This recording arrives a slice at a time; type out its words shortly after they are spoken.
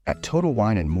At Total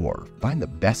Wine & More, find the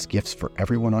best gifts for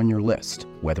everyone on your list,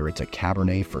 whether it's a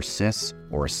Cabernet for Sis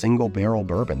or a single barrel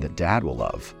bourbon that Dad will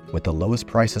love. With the lowest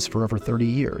prices for over 30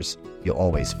 years, you'll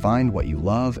always find what you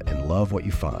love and love what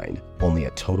you find. Only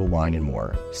at Total Wine &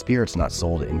 More. Spirits not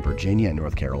sold in Virginia and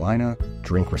North Carolina.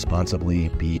 Drink responsibly.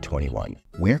 Be 21.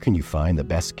 Where can you find the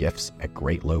best gifts at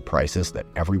great low prices that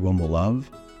everyone will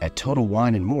love? At Total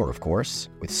Wine & More, of course.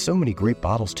 With so many great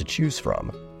bottles to choose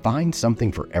from, find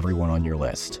something for everyone on your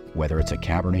list, whether it's a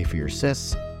Cabernet for your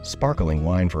sis, sparkling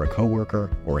wine for a coworker,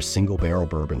 or a single barrel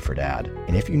bourbon for Dad.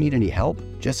 And if you need any help,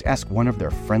 just ask one of their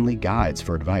friendly guides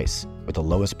for advice. With the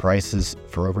lowest prices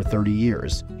for over 30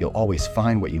 years, you'll always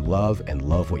find what you love and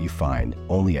love what you find.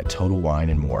 Only at Total Wine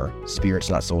 & More.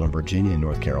 Spirits not sold in Virginia and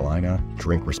North Carolina.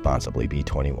 Drink responsibly. Be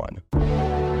 21.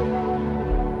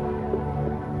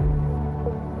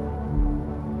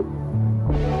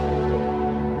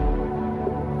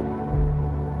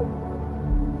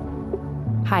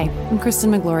 Hi, I'm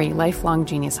Kristen McGlory, lifelong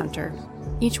genius hunter.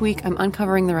 Each week, I'm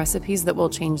uncovering the recipes that will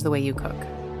change the way you cook.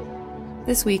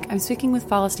 This week, I'm speaking with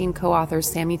Falastine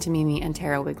co-authors Sami Tamimi and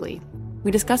Tara Wigley.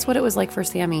 We discuss what it was like for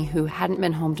Sami, who hadn't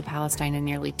been home to Palestine in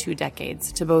nearly 2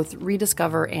 decades, to both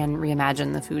rediscover and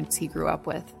reimagine the foods he grew up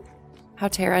with. How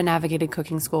Tara navigated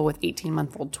cooking school with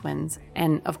 18-month-old twins,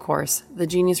 and, of course, the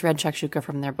genius red shakshuka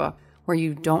from their book, where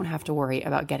you don't have to worry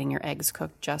about getting your eggs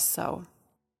cooked just so.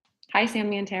 Hi,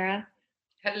 Sami and Tara.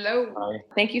 Hello. Hi.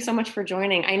 Thank you so much for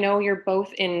joining. I know you're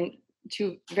both in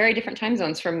 2 very different time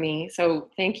zones from me,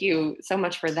 so thank you so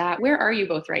much for that. Where are you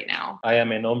both right now? I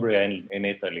am in Umbria in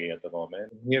Italy at the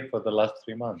moment. I'm here for the last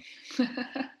 3 months.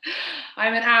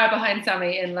 I'm an hour behind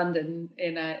Sami in London,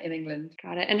 in England.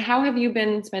 Got it. And how have you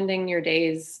been spending your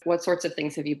days? What sorts of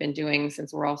things have you been doing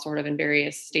since we're all sort of in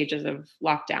various stages of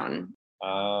lockdown?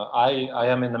 I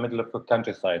am in the middle of the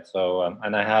countryside, so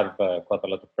and I have quite a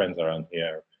lot of friends around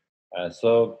here.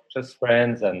 So just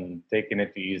friends and taking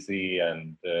it easy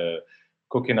and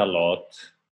cooking a lot,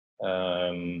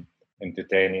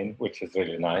 entertaining, which is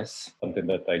really nice. Something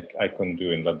that I couldn't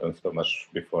do in London so much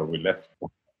before we left.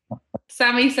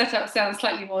 Sami's setup sounds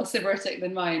slightly more sybaritic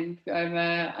than mine. I'm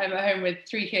at home with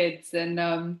 3 kids, and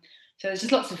so there's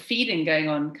just lots of feeding going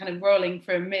on, kind of rolling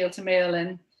from meal to meal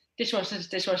and dishwasher to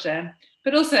dishwasher.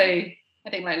 But also, I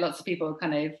think like lots of people,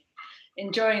 kind of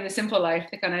enjoying the simple life,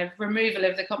 the kind of removal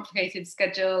of the complicated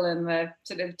schedule and the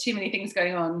sort of too many things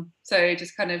going on. So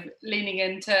just kind of leaning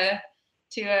into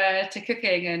to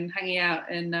cooking and hanging out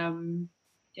and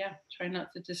trying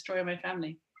not to destroy my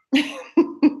family.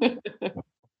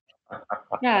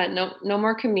 Yeah, no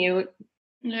more commute.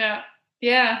 Yeah,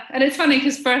 and it's funny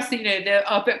because first,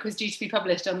 our book was due to be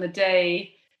published on the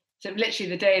day, so literally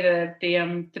the day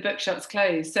the bookshops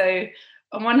closed. So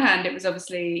on one hand, it was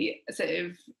obviously sort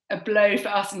of a blow for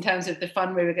us in terms of the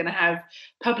fun we were going to have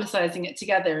publicizing it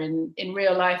together in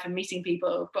real life and meeting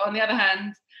people. But on the other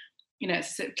hand,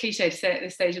 it's a sort of cliche to say at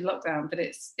this stage of lockdown, but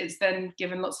it's then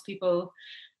given lots of people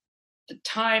the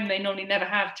time they normally never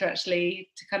have to actually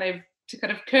to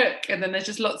kind of cook. And then there's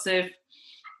just lots of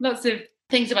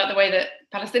things about the way that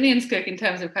Palestinians cook in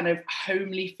terms of kind of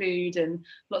homely food and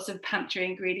lots of pantry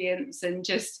ingredients and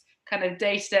just kind of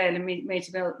day to day and meal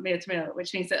to meal,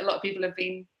 which means that a lot of people have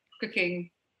been cooking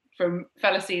from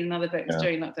Falastine and other books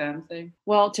during lockdown. So,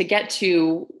 well, to get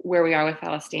to where we are with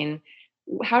Falastine,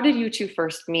 how did you two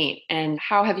first meet, and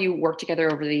how have you worked together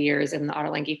over the years in the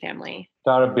Ottolenghi family?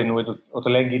 Tara have been with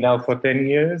Ottolenghi now for 10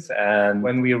 years, and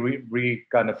when we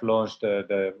kind of launched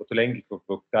the Ottolenghi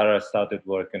cookbook, Tara started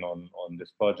working on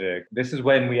this project. This is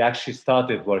when we actually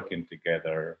started working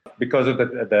together because of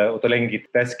the Ottolenghi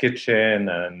test kitchen,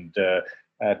 and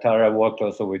Tara worked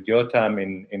also with Yotam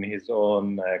in his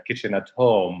own kitchen at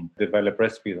home, develop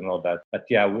recipes and all that. But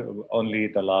only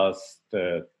the last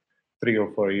 3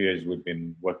 or 4 years we've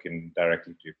been working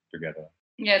directly together.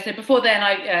 Yeah, so before then,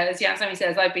 as Sami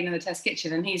says, I've been in the test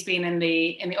kitchen and he's been in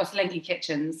the Ottolenghi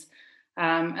kitchens.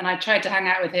 And I tried to hang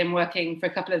out with him working for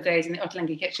a couple of days in the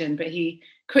Ottolenghi kitchen, but he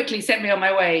quickly sent me on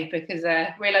my way because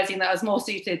realizing that I was more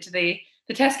suited to the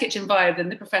test kitchen vibe than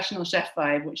the professional chef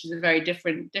vibe, which is a very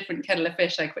different kettle of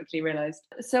fish, I quickly realized.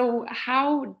 So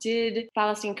how did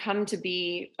Falastine come to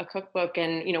be a cookbook,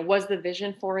 and was the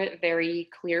vision for it very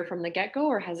clear from the get-go,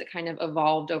 or has it kind of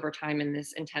evolved over time in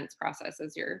this intense process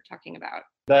as you're talking about?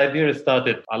 The idea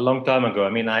started a long time ago. I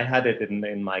mean, I had it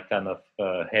in my kind of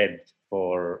head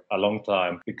for a long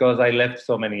time because I left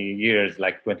so many years,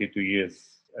 like 22 years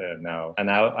now.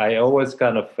 And I always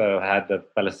kind of had the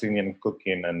Palestinian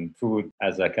cooking and food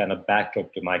as a kind of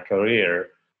backup to my career.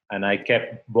 And I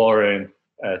kept borrowing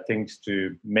things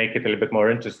to make it a little bit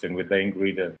more interesting with the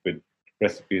ingredients, with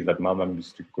recipes that Mama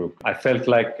used to cook. I felt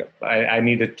like I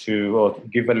needed to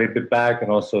give a little bit back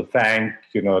and also thank,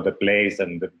 the place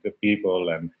and the people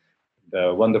and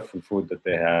the wonderful food that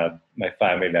they had, my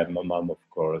family and my mom, of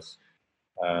course.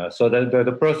 So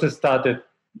the process started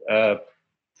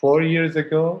 4 years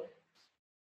ago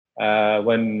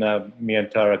when me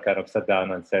and Tara kind of sat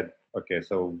down and said, okay,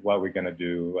 so what are we going to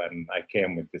do? And I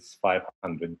came with this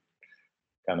 500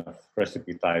 kind of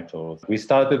recipe titles. We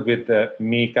started with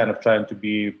me kind of trying to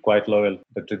be quite loyal to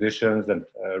the traditions and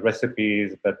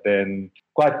recipes, but then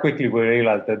quite quickly we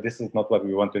realized that this is not what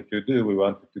we wanted to do. We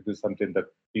wanted to do something that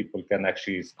people can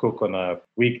actually cook on a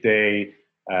weekday.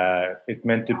 It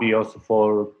meant to be also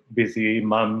for busy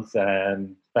moms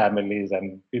and families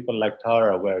and people like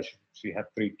Tara, where she had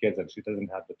 3 kids and she doesn't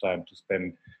have the time to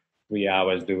spend 3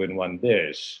 hours doing one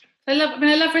dish. I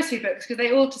love recipe books because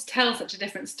they all just tell such a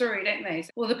different story, don't they? So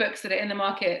all the books that are in the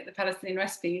market, the Palestinian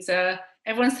recipes,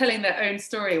 everyone's telling their own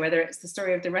story, whether it's the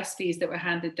story of the recipes that were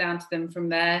handed down to them from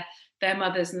their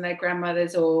mothers and their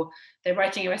grandmothers, or they're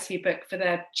writing a recipe book for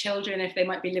their children if they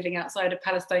might be living outside of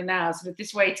Palestine now. So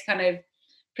this way to kind of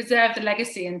preserve the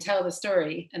legacy and tell the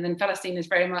story. And then Palestine is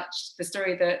very much the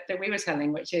story that we were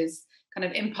telling, which is kind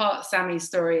of in part Sammy's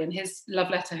story and his love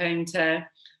letter home to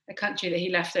a country that he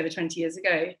left over 20 years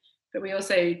ago. But we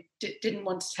also didn't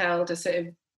want to tell the sort of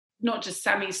not just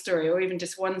Sammy's story or even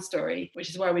just one story, which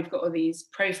is why we've got all these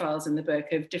profiles in the book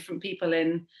of different people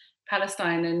in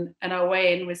Palestine, and our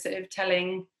way in was sort of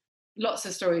telling lots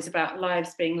of stories about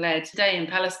lives being led today in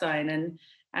Palestine,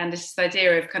 and this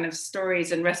idea of kind of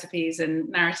stories and recipes and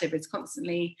narrative is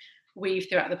constantly weaved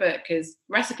throughout the book, because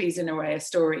recipes in a way are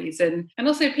stories, and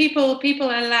also people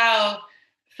allow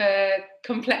for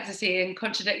complexity and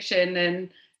contradiction and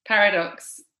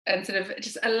paradox, and sort of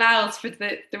just allows for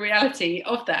the reality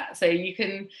of that. So you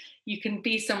can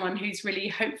be someone who's really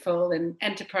hopeful and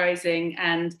enterprising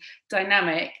and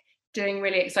dynamic, doing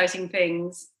really exciting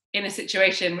things in a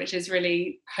situation which is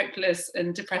really hopeless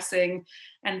and depressing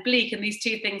and bleak. And these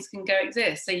two things can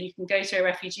coexist. So you can go to a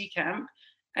refugee camp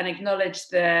and acknowledge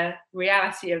the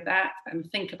reality of that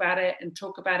and think about it and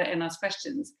talk about it and ask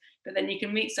questions. But then you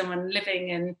can meet someone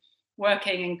living and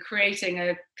working and creating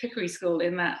a cookery school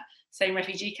in that same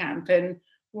refugee camp and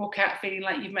walk out feeling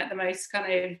like you've met the most kind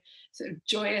of sort of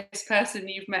joyous person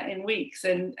you've met in weeks.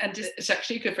 And just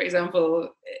shakshuka, for example,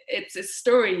 it's a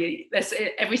story.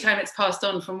 Every time it's passed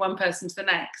on from one person to the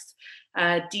next,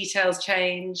 details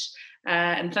change,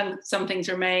 and some things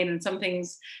remain and some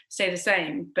things stay the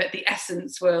same, but the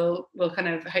essence will kind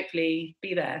of hopefully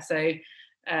be there. So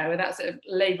without sort of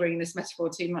labouring this metaphor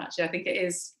too much, I think it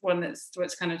is one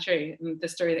that's kind of true. And the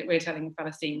story that we're telling in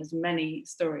Palestine was many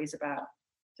stories about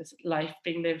just life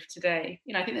being lived today.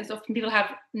 I think there's often people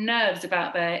have nerves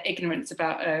about their ignorance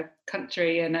about a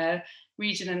country and a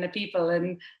region and a people,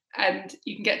 and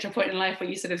you can get to a point in life where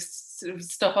you sort of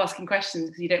stop asking questions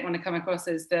because you don't want to come across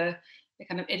as the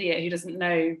kind of idiot who doesn't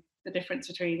know the difference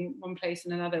between one place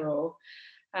and another, or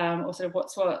sort of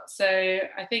what's what. So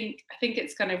I think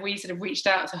it's kind of, we sort of reached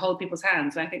out to hold people's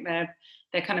hands, and I think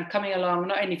they're kind of coming along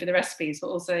not only for the recipes but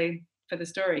also for the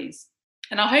stories.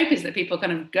 And our hope is that people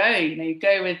kind of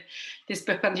go with this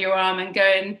book under your arm and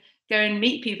go and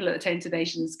meet people at the Tainted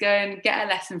Nations, go and get a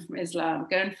lesson from Islam,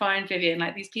 go and find Vivian.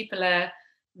 Like, these people are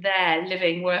there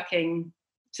living, working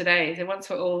today. So once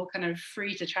we're all kind of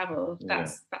free to travel,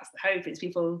 that's the hope, is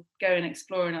people go and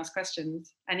explore and ask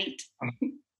questions and eat.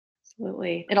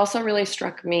 Absolutely. It also really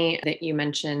struck me that you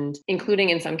mentioned including,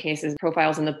 in some cases,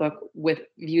 profiles in the book with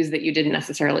views that you didn't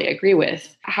necessarily agree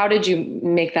with. How did you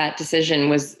make that decision?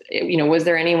 Was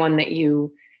there anyone that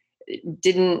you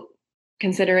didn't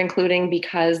consider including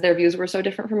because their views were so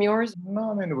different from yours?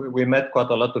 No, I mean, we met quite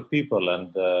a lot of people,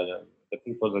 and the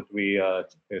people that we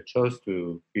chose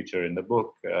to feature in the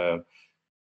book,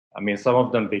 some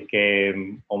of them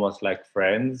became almost like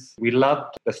friends. We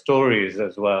loved the stories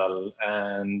as well,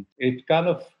 and it kind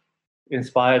of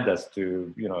inspired us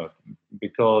to,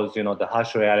 because, the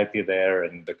harsh reality there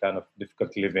and the kind of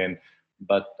difficult living,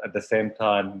 but at the same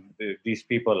time, these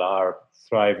people are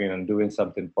thriving and doing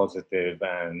something positive,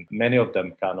 and many of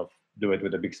them kind of do it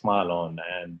with a big smile on,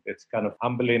 and it's kind of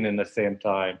humbling in the same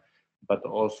time, but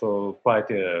also quite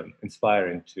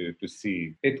inspiring to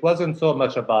see. It wasn't so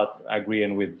much about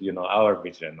agreeing with, our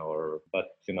vision,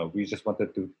 but we just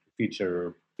wanted to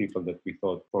feature people that we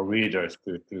thought for readers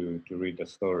to read the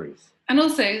stories. And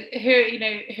also,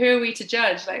 who are we to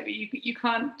judge? Like, you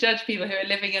can't judge people who are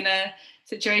living in a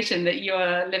situation that you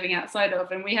are living outside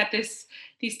of. And we had these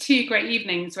 2 great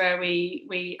evenings where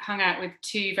we hung out with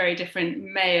 2 very different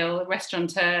male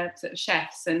restaurateur sort of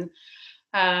chefs, and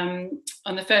On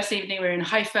the first evening, we were in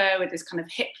Haifa with this kind of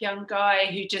hip young guy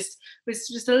who was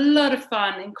just a lot of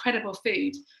fun, incredible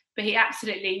food. But he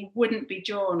absolutely wouldn't be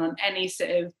drawn on any sort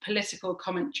of political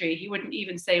commentary. He wouldn't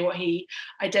even say what he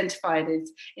identified as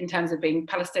in terms of being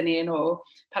Palestinian or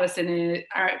Palestinian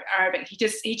Arabic. He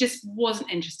just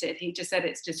wasn't interested. He just said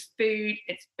it's just food,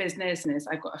 it's business, and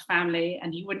I've got a family,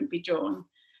 and he wouldn't be drawn.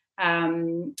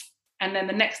 And then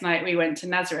the next night we went to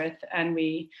Nazareth and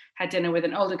we had dinner with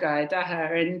an older guy,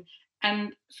 Daha,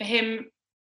 and for him,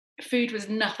 food was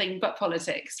nothing but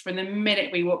politics from the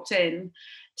minute we walked in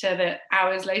to the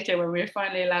hours later when we were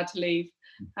finally allowed to leave.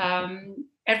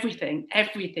 Everything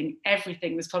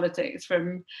was politics,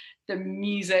 from the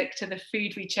music to the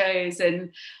food we chose,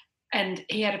 and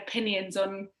he had opinions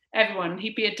on everyone.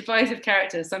 He'd be a divisive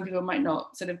character. Some people might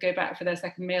not sort of go back for their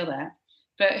second meal there,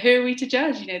 but who are we to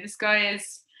judge? This guy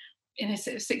is in his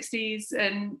sort of 60s,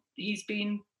 and he's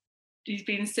been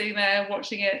sitting there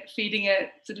watching it, feeding it,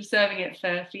 sort of serving it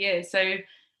for years. So,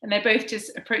 and they're both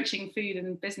just approaching food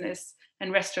and business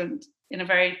and restaurant in a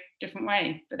very different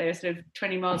way, but they were sort of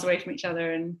 20 miles away from each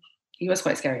other, and he was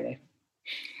quite scary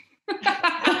though.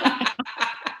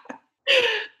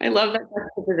 I love that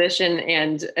juxtaposition,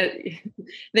 and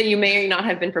that you may not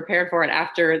have been prepared for it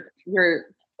after your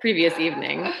previous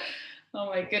evening. Oh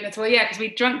my goodness. Well, yeah, because we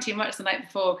drank too much the night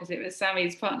before because it was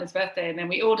Sammy's partner's birthday, and then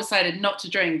we all decided not to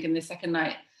drink in the second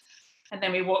night. And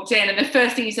then we walked in, and the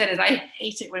first thing he said is, I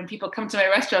hate it when people come to my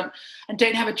restaurant and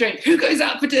don't have a drink. Who goes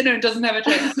out for dinner and doesn't have a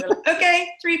drink? So we're like, okay,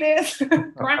 3 beers,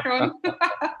 crack on.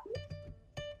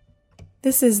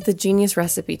 This is the Genius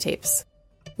Recipe Tapes.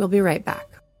 We'll be right back.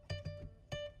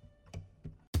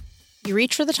 You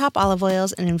reach for the top olive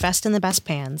oils and invest in the best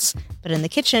pans. But in the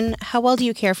kitchen, how well do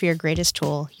you care for your greatest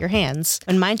tool, your hands?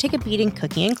 When mine take a beating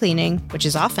cooking and cleaning, which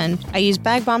is often, I use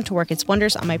Bag Balm to work its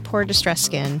wonders on my poor, distressed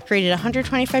skin. Created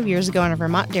 125 years ago on a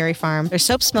Vermont dairy farm, their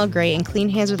soaps smell great and clean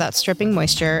hands without stripping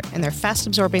moisture, and their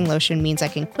fast-absorbing lotion means I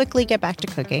can quickly get back to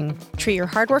cooking. Treat your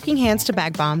hardworking hands to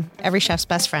Bag Balm, every chef's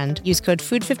best friend. Use code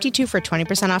FOOD52 for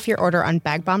 20% off your order on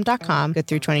bagbalm.com, good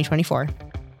through 2024.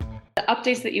 The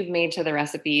updates that you've made to the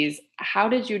recipes, how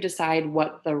did you decide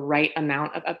what the right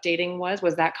amount of updating was?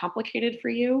 Was that complicated for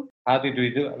you? How did we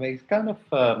do? I mean, it's kind of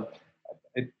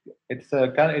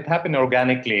it happened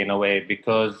organically in a way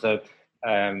because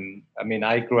I mean,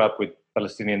 I grew up with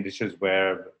Palestinian dishes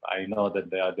where I know that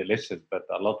they are delicious, but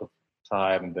a lot of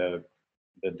time the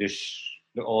dish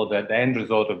or the end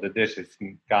result of the dish is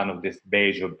kind of this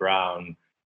beige or brown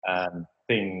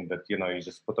thing that you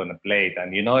just put on a plate,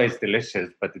 and it's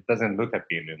delicious, but it doesn't look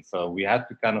appealing. So we had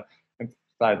to kind of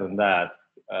emphasize on that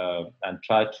and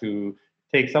try to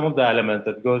take some of the elements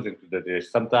that goes into the dish.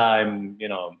 Sometimes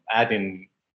add in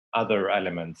other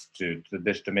elements to the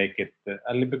dish to make it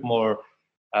a little bit more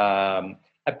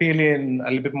appealing, a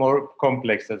little bit more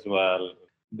complex as well.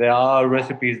 There are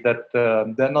recipes that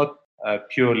they're not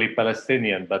purely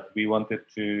Palestinian, but we wanted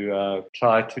to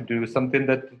try to do something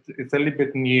that is a little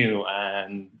bit new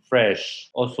and fresh.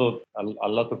 Also, a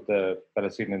lot of the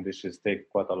Palestinian dishes take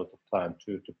quite a lot of time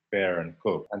to prepare and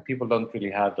cook, and people don't really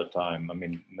have the time. I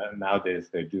mean, nowadays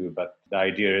they do, but the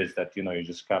idea is that you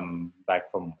just come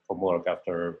back from work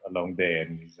after a long day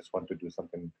and you just want to do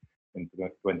something in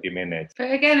 20 minutes.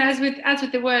 But again, as with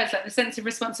the words, like the sense of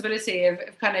responsibility of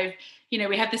kind of,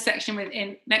 we have this section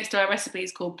in next to our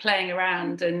recipes called playing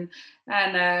around, and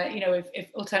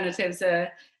if alternatives are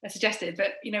suggested,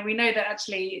 but we know that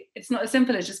actually it's not as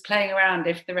simple as just playing around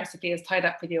if the recipe is tied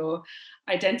up with your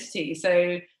identity.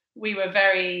 So we were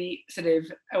very sort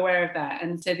of aware of that,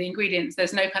 and so the ingredients,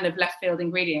 there's no kind of left field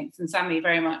ingredients, and Sammy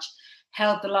very much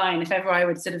held the line. If ever I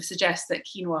would sort of suggest that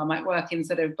quinoa might work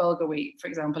instead of bulgur wheat, for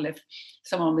example, if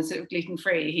someone was sort of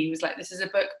gluten-free, he was like, this is a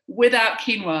book without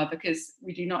quinoa because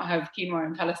we do not have quinoa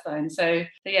in Palestine. So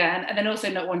yeah, and then also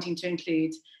not wanting to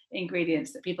include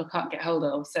ingredients that people can't get hold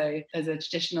of. So there's a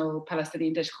traditional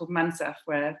Palestinian dish called mansaf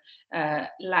where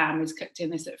lamb is cooked in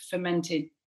this sort of fermented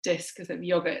disc of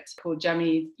yogurt called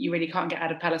jamid. You really can't get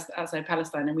out of outside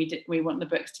Palestine, and we want the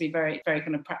books to be very, very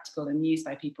kind of practical and used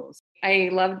by people. I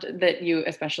loved that you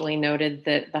especially noted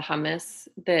that the hummus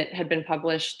that had been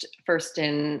published first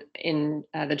in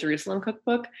the Jerusalem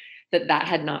cookbook, that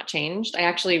had not changed. I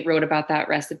actually wrote about that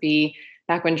recipe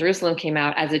back when Jerusalem came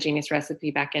out as a Genius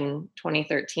recipe back in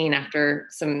 2013, after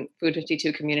some Food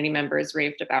 52 community members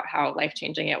raved about how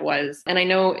life-changing it was. And I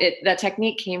know that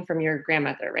technique came from your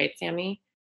grandmother, right, Sammy?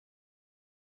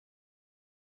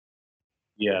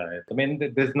 Yeah, I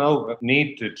mean, there's no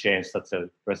need to change such a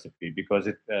recipe because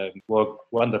it worked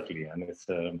wonderfully. And it's,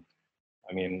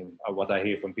 what I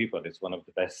hear from people, it's one of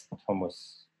the best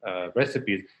hummus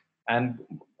recipes. And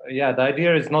yeah, the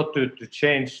idea is not to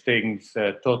change things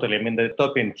totally. I mean, the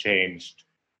topping changed,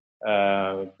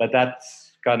 but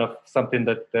that's kind of something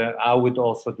that I would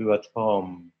also do at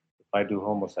home. If I do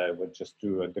hummus, I would just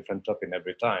do a different topping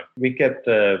every time. We kept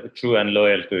true and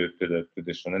loyal to the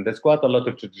tradition, and there's quite a lot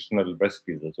of traditional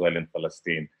recipes as well in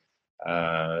Palestine.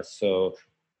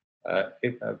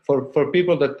 For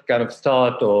people that kind of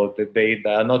start or that they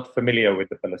are not familiar with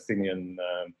the Palestinian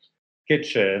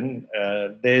kitchen,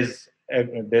 there's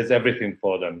everything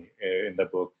for them in the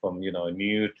book, from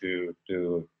new to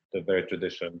the very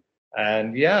tradition.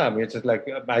 And yeah, I mean, it's just like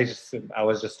I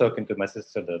was just talking to my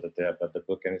sister the other day about the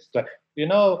book, and it's like,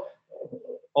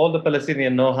 all the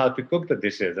Palestinians know how to cook the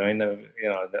dishes. I mean,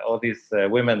 all these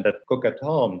women that cook at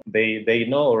home, they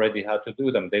know already how to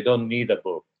do them. They don't need a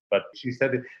book. But she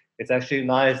said it's actually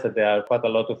nice that there are quite a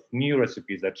lot of new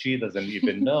recipes that she doesn't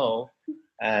even know.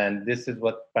 And this is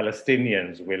what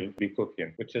Palestinians will be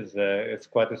cooking, which is it's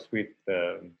quite a sweet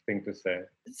thing to say.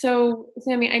 So,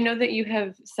 Sammy, I know that you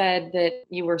have said that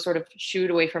you were sort of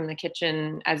shooed away from the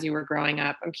kitchen as you were growing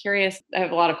up. I'm curious, I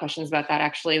have a lot of questions about that,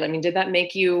 actually. I mean, did that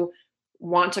make you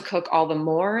want to cook all the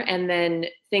more? And then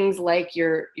things like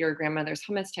your grandmother's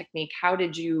hummus technique, how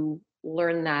did you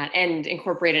learn that and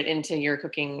incorporate it into your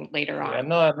cooking later on? Yeah,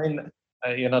 no, I mean,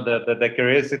 the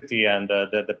curiosity and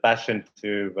the passion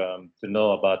to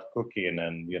know about cooking,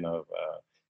 and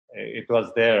it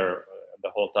was there the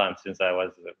whole time since I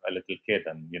was a little kid,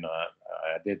 and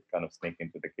I did kind of sneak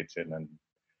into the kitchen and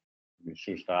be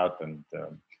shushed out, and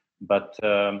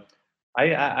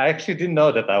I actually didn't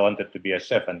know that I wanted to be a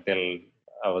chef until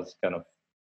I was kind of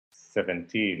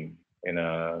 17 in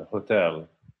a hotel,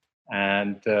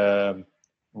 and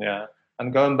yeah.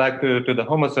 And going back to the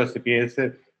hummus recipe,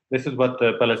 this is what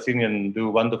the Palestinians do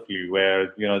wonderfully,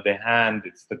 where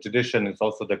it's the tradition, it's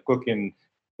also the cooking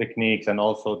techniques, and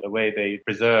also the way they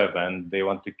preserve, and they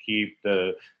want to keep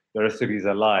the recipes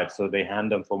alive, so they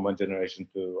hand them from one generation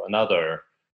to another.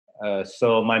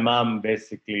 So my mom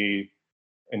basically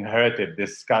inherited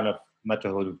this kind of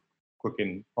method of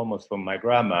cooking hummus from my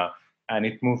grandma, and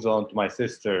it moves on to my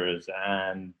sisters,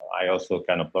 and I also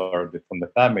kind of borrowed it from the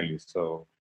family. So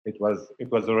it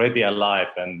was already alive,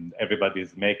 and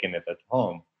everybody's making it at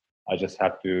home. I just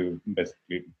have to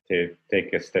basically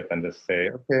take a step and just say,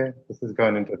 okay, this is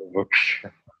going into the book.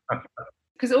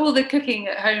 Because all the cooking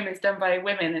at home is done by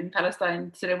women in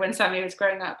Palestine, sort of when Sammy was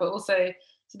growing up, but also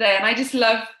today. And I just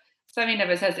love, Sammy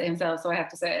never says it himself, so I have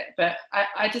to say it, but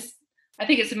I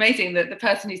think it's amazing that the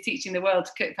person who's teaching the world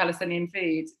to cook Palestinian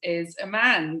food is a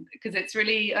man, because it's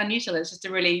really unusual. It's just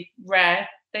a really rare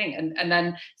thing. And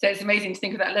then, so it's amazing to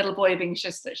think of that little boy being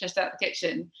just out the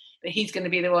kitchen, that he's going to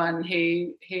be the one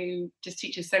who just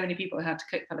teaches so many people how to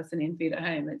cook Palestinian food at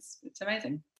home. It's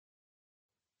amazing.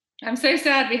 I'm so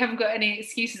sad we haven't got any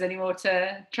excuses anymore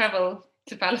to travel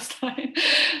to Palestine.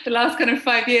 The last kind of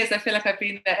 5 years, I feel like I've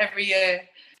been there every year.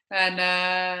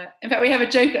 And in fact, we have a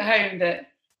joke at home that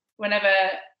whenever,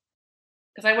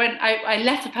 because I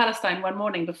left for Palestine one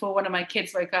morning before one of my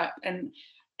kids woke up, and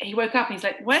he woke up and he's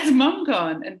like, "Where's Mum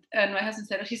gone?" And my husband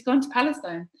said, "Oh, she's gone to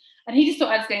Palestine." And he just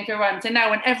thought I was going for a run. So now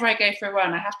whenever I go for a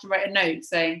run, I have to write a note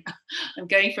saying, "I'm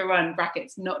going for a run,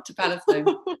 brackets, not to Palestine."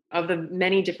 Of the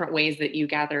many different ways that you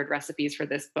gathered recipes for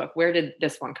this book, where did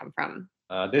this one come from?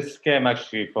 This came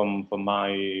actually from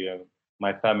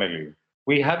my family.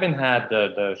 We haven't had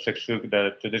the shakshuka,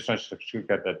 the traditional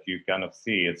shakshuka that you kind of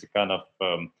see. It's a kind of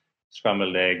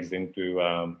scrambled eggs into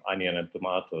onion and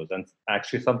tomatoes, and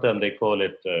actually sometimes they call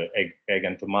it egg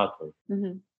and tomato.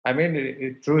 Mm-hmm. I mean,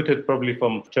 it's rooted probably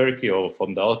from Turkey or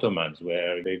from the Ottomans,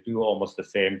 where they do almost the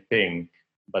same thing,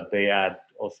 but they add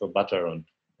also butter on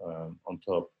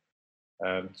top.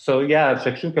 So yeah,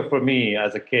 shakshuka for me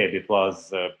as a kid, it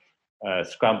was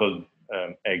scrambled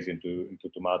eggs into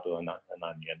tomato and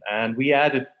onion, and we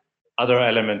added other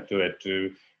element to it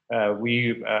too.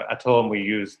 We at home we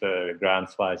used ground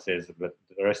spices, but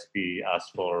the recipe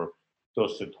asks for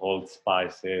toasted whole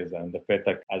spices, and the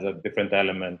feta as a different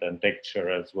element and texture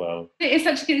as well. It's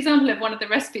such a good example of one of the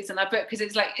recipes in our book, because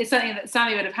it's something that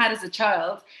Sammy would have had as a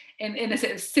child in a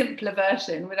sort of simpler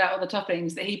version without all the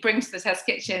toppings, that he brings to the test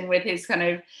kitchen with his kind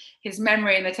of his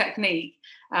memory and the technique.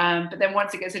 But then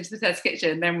once it gets into the test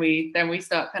kitchen, then we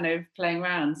start kind of playing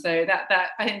around. So that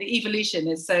I think the evolution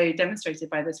is so demonstrated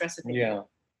by this recipe. Yeah.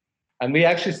 And we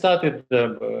actually started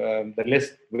the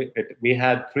list. We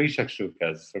had 3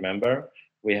 shakshukas, remember?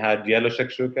 We had yellow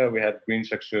shakshuka, we had green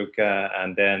shakshuka,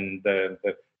 and then the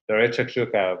red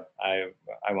shakshuka,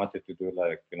 I wanted to do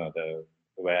like, the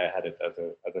the way I had it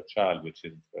as a child, which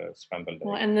is scrambled eggs.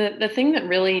 Well, and the thing that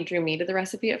really drew me to the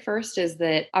recipe at first is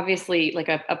that obviously like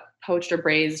a poached or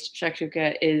braised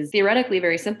shakshuka is theoretically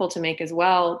very simple to make as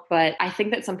well. But I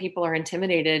think that some people are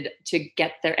intimidated to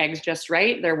get their eggs just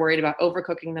right. They're worried about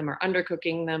overcooking them or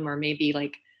undercooking them, or maybe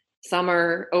like some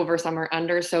are over, some are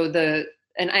under.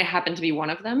 And I happen to be one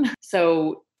of them.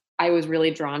 So I was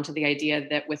really drawn to the idea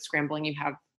that with scrambling, you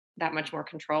have that much more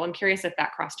control. I'm curious if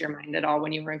that crossed your mind at all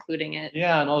when you were including it.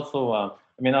 Yeah, and also, a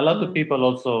lot of people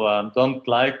also don't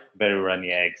like very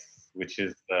runny eggs, which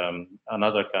is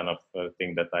another kind of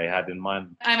thing that I had in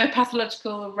mind. I'm a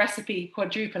pathological recipe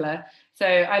quadrupler. So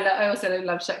I also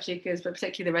love shakshukas, but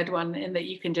particularly the red one, in that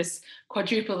you can just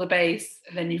quadruple the base,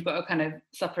 and then you've got a kind of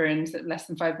supper in less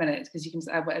than 5 minutes, because you can just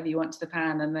add whatever you want to the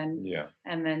pan and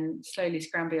then slowly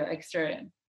scramble your eggs through it.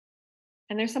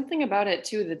 And there's something about it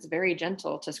too that's very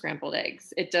gentle to scrambled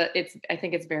eggs. I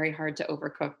think it's very hard to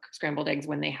overcook scrambled eggs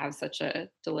when they have such a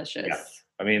delicious. Yeah.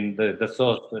 I mean, the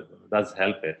sauce does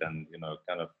help it, and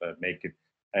kind of make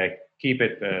it keep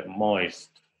it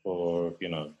moist for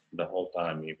the whole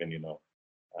time, even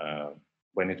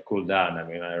when it cooled down. I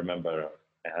mean, I remember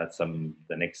I had some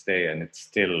the next day, and it's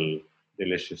still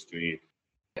delicious to eat.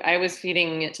 I was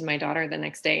feeding it to my daughter the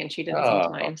next day, and she didn't seem to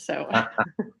mind. So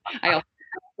I also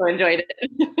enjoyed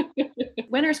it.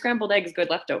 When are scrambled eggs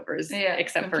good leftovers? Yeah,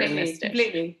 except for in this dish.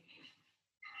 Completely.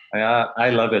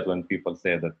 I love it when people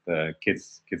say that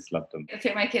kids love them. I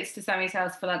took my kids to Sammy's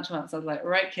house for lunch once. I was like,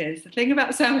 right, kids, the thing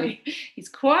about Sammy, he's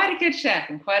quite a good chef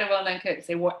and quite a well-known cook.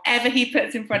 So whatever he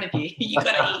puts in front of you, you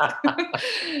got to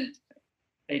eat.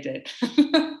 They did.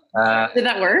 Did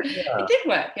that work? Yeah. It did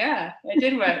work, yeah. It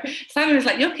did work. Sammy was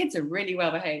like, your kids are really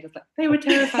well behaved. I was like, they were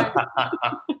terrified.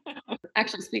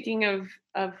 Actually, speaking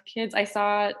of kids, I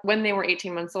saw when they were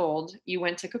 18 months old, you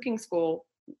went to cooking school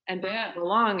and brought them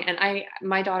along. And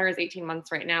my daughter is 18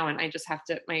 months right now, and I just have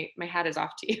to, my hat is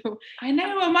off to you. I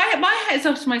know. Well, my hat is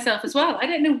off to myself as well. I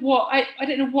don't know what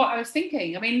I was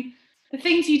thinking. I mean, the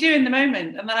things you do in the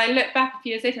moment. And then I look back a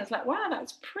few years later, I was like, wow,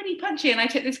 that's pretty punchy. And I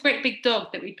took this great big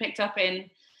dog that we picked up in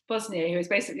Bosnia, who was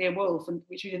basically a wolf,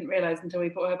 which we didn't realize until we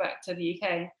brought her back to the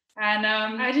UK. And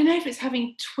I don't know if it's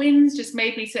having twins just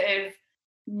made me sort of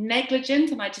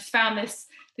negligent. And I just found this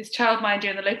childminder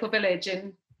in the local village,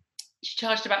 and she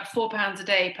charged about £4 a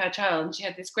day per child. And she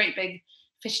had this great big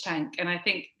fish tank. And I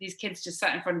think these kids just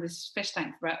sat in front of this fish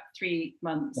tank for about 3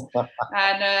 months.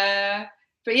 And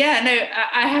but yeah, no,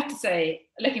 I have to say,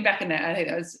 looking back on it, I think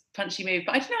that was a punchy move.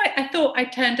 But I don't know, I thought I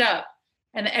turned up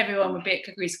and that everyone would be at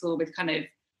cookery school with kind of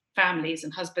families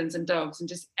and husbands and dogs, and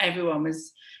just everyone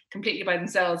was completely by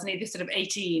themselves, and either sort of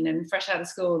 18 and fresh out of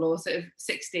school, or sort of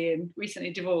 60 and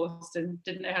recently divorced and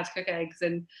didn't know how to cook eggs.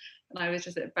 And I was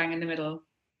just bang in the middle.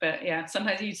 But yeah,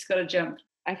 sometimes you just got to jump.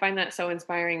 I find that so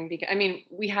inspiring, because I mean,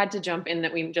 we had to jump in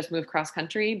that we just moved cross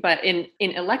country, but in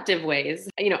elective ways,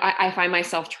 I find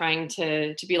myself trying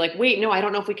to be like, wait, no, I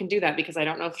don't know if we can do that, because I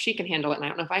don't know if she can handle it, and I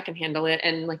don't know if I can handle it.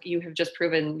 And like, you have just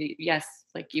proven, yes,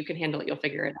 like you can handle it, you'll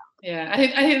figure it out. Yeah, I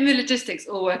think the logistics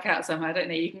all work out somehow. I don't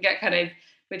know. You can get kind of,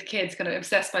 with kids, kind of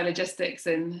obsessed by logistics,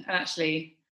 and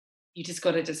actually you just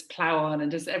got to just plow on, and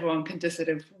just everyone can just sort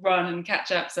of run and catch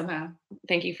up somehow.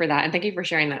 Thank you for that. And thank you for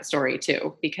sharing that story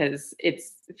too, because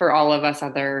it's, for all of us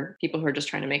other people who are just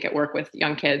trying to make it work with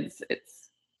young kids, it's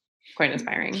quite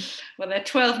inspiring. Well, they're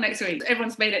 12 next week.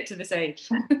 Everyone's made it to this age.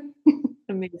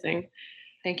 Amazing.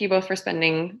 Thank you both for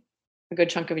spending a good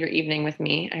chunk of your evening with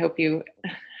me. I hope you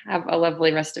have a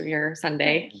lovely rest of your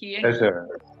Sunday. Thank you. Pleasure.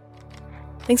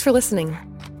 Thanks for listening.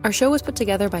 Our show was put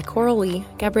together by Coral Lee,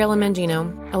 Gabriella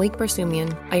Mangino, Alik Barsumian,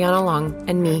 Ayana Long,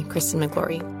 and me, Kristen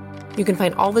McGlory. You can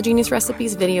find all the Genius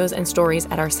recipes, videos, and stories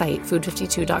at our site,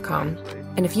 food52.com.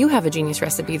 And if you have a Genius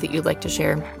recipe that you'd like to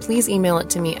share, please email it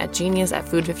to me at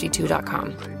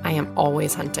genius@food52.com. I am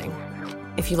always hunting.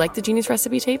 If you like the Genius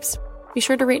recipe tapes, be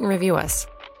sure to rate and review us.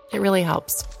 It really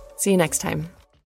helps. See you next time.